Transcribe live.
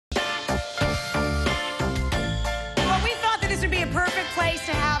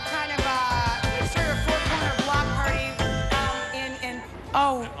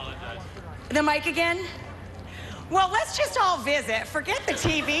The mic again? Well, let's just all visit. Forget the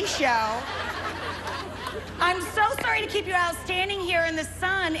TV show. I'm so sorry to keep you out standing here in the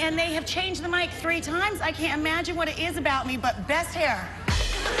sun, and they have changed the mic 3 times. I can't imagine what it is about me, but best hair.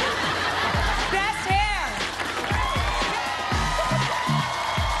 Best hair.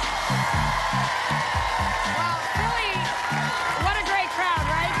 Well, really, what a great crowd,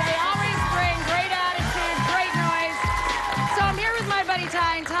 right? They always bring great attitude, great noise. So I'm here with my buddy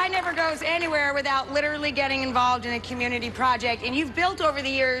Ty, and Ty never goes anywhere without literally getting involved in a community project. And you've built over the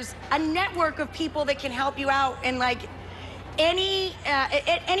years a network of people that can help you out in like any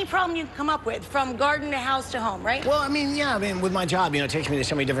problem you can come up with, from garden to house to home, right? Well, I mean, yeah, with my job, it takes me to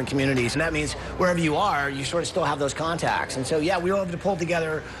so many different communities, and that means wherever you are, you sort of still have those contacts. And so, yeah, we were able to pull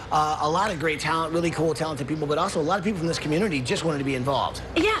together a lot of great talent, really cool, talented people, but also a lot of people from this community just wanted to be involved.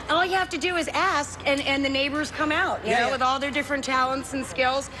 Yeah, all you have to do is ask, and the neighbors come out, you know, with all their different talents and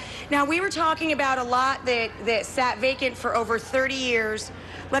skills. Now, we were talking about a lot that sat vacant for over 30 years.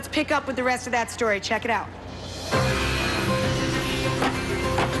 Let's pick up with the rest of that story. Check it out.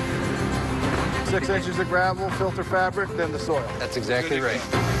 6 inches of gravel, filter fabric, then the soil. That's exactly right.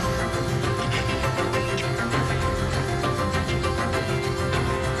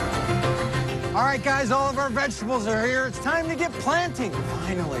 All right, guys, all of our vegetables are here. It's time to get planting,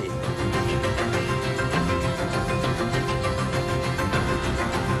 finally.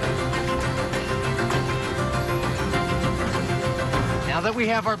 Now that we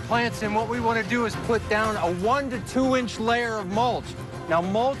have our plants in, what we want to do is put down a 1 to 2 inch layer of mulch. Now,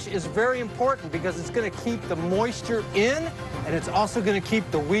 mulch is very important because it's going to keep the moisture in, and it's also going to keep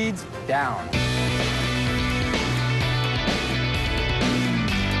the weeds down.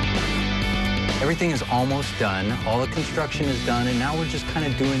 Everything is almost done. All the construction is done, and now we're just kind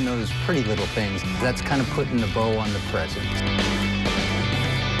of doing those pretty little things. That's kind of putting the bow on the present.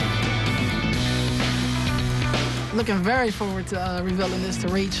 Looking very forward to revealing this to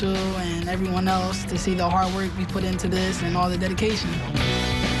Rachel and everyone else, to see the hard work we put into this and all the dedication.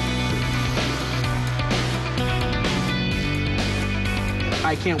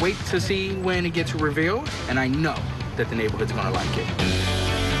 I can't wait to see when it gets revealed, and I know that the neighborhood's gonna like it.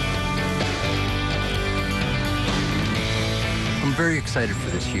 I'm very excited for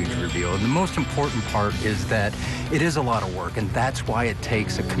this huge reveal, and the most important part is that it is a lot of work, and that's why it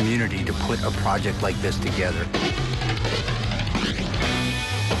takes a community to put a project like this together.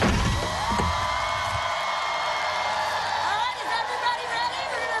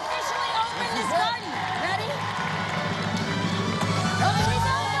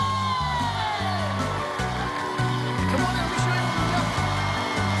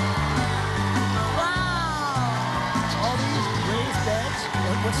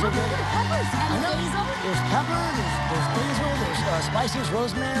 What's so good? I know. There's pepper, there's basil, there's spices,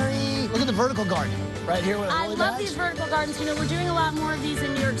 rosemary. Look at the vertical garden right here. I love these vertical gardens. You know, we're doing a lot more of these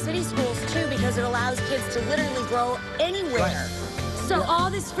in New York City schools, too, because it allows kids to literally grow anywhere. Right. So all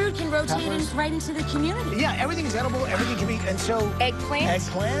this food can rotate right into the community. Yeah, everything is edible, everything can be, and so... Eggplants.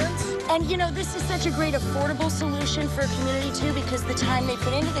 Eggplants. And, you know, this is such a great affordable solution for a community, too, because the time they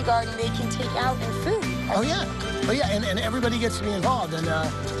put into the garden, they can take out in food. Oh, yeah. Oh, yeah, and everybody gets to be involved, and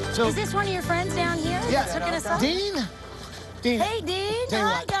so... Is this one of your friends down here that's hooking us up? Dean? Dean. Hey, Dean.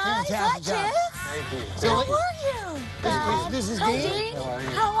 Hi, guys. Hi, Chip. Thank you. So, how are you? This is Hi, Dean.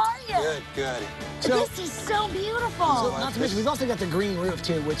 How are you? Good, good. So, this is so beautiful. So, not to mention, we've also got the green roof,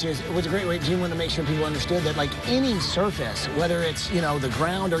 too, which is a great way. Gene wanted to make sure people understood that, like, any surface, whether it's, the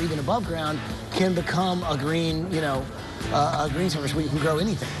ground or even above ground, can become a green, a green surface where you can grow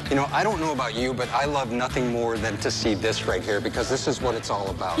anything. I don't know about you, but I love nothing more than to see this right here, because this is what it's all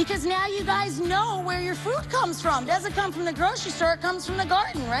about. Because now you guys know where your food comes from. It doesn't come from the grocery store, it comes from the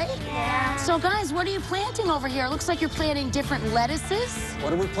garden, right? Yeah. So, guys, what are you planting over here? It looks like you're planting different lettuces.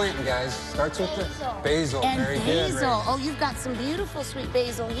 What are we planting, guys? Starts with the basil. And very basil. good. Right? Oh, you've got some beautiful sweet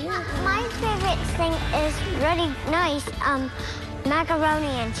basil here. My favorite thing is really nice, macaroni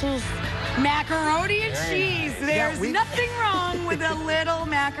and cheese. Macaroni and cheese. There's nothing wrong with a little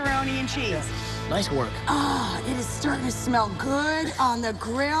macaroni and cheese. Nice work. Oh, it is starting to smell good on the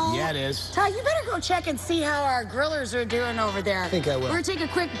grill. Yeah, it is. Ty, you better go check and see how our grillers are doing over there. I think I will. We're going to take a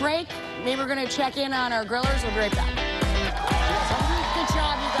quick break. Maybe we're going to check in on our grillers. We'll be right back. Good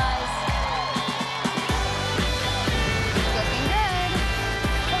job, you guys. Looking good.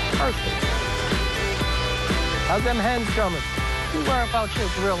 Perfect. How's them hens coming? You worry about your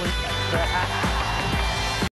grilling.